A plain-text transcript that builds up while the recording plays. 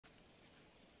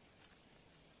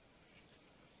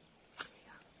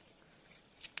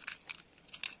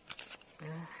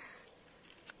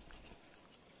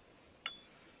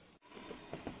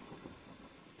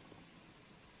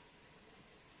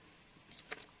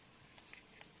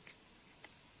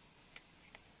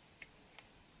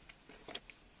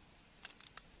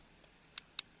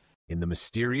In the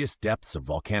mysterious depths of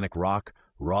volcanic rock,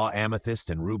 raw amethyst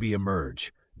and ruby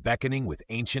emerge, beckoning with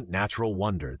ancient natural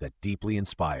wonder that deeply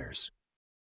inspires.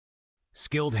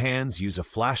 Skilled hands use a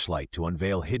flashlight to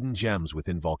unveil hidden gems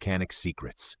within volcanic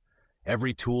secrets.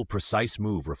 Every tool-precise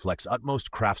move reflects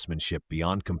utmost craftsmanship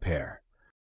beyond compare.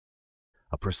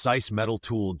 A precise metal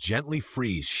tool gently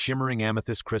frees shimmering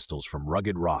amethyst crystals from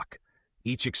rugged rock.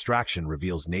 Each extraction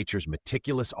reveals nature's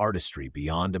meticulous artistry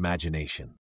beyond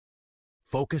imagination.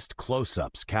 Focused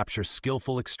close-ups capture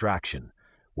skillful extraction,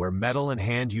 where metal and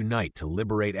hand unite to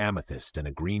liberate amethyst and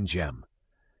a green gem.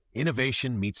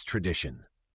 Innovation meets tradition.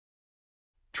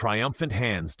 Triumphant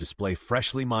hands display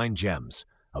freshly mined gems,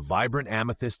 a vibrant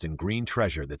amethyst and green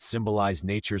treasure that symbolize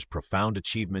nature's profound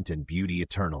achievement and beauty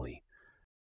eternally.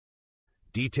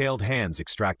 Detailed hands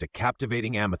extract a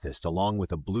captivating amethyst along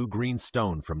with a blue-green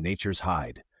stone from nature's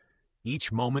hide.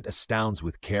 Each moment astounds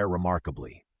with care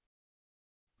remarkably.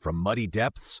 From muddy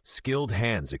depths, skilled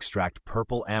hands extract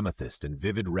purple amethyst and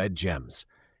vivid red gems,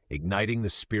 igniting the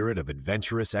spirit of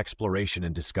adventurous exploration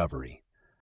and discovery.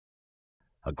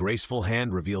 A graceful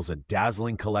hand reveals a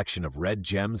dazzling collection of red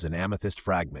gems and amethyst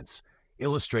fragments,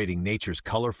 illustrating nature's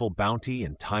colorful bounty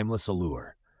and timeless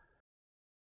allure.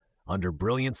 Under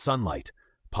brilliant sunlight,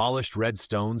 polished red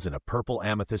stones and a purple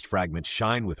amethyst fragment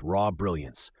shine with raw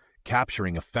brilliance,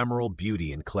 capturing ephemeral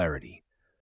beauty and clarity.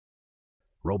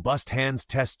 Robust hands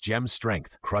test gem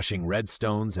strength, crushing red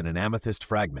stones and an amethyst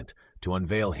fragment to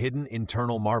unveil hidden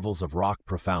internal marvels of rock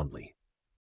profoundly.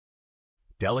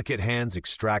 Delicate hands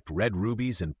extract red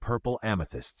rubies and purple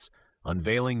amethysts,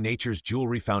 unveiling nature's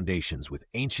jewelry foundations with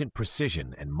ancient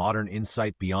precision and modern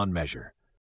insight beyond measure.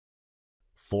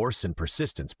 Force and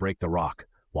persistence break the rock,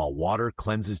 while water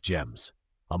cleanses gems.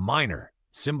 A miner,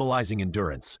 symbolizing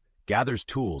endurance, gathers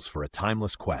tools for a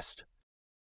timeless quest.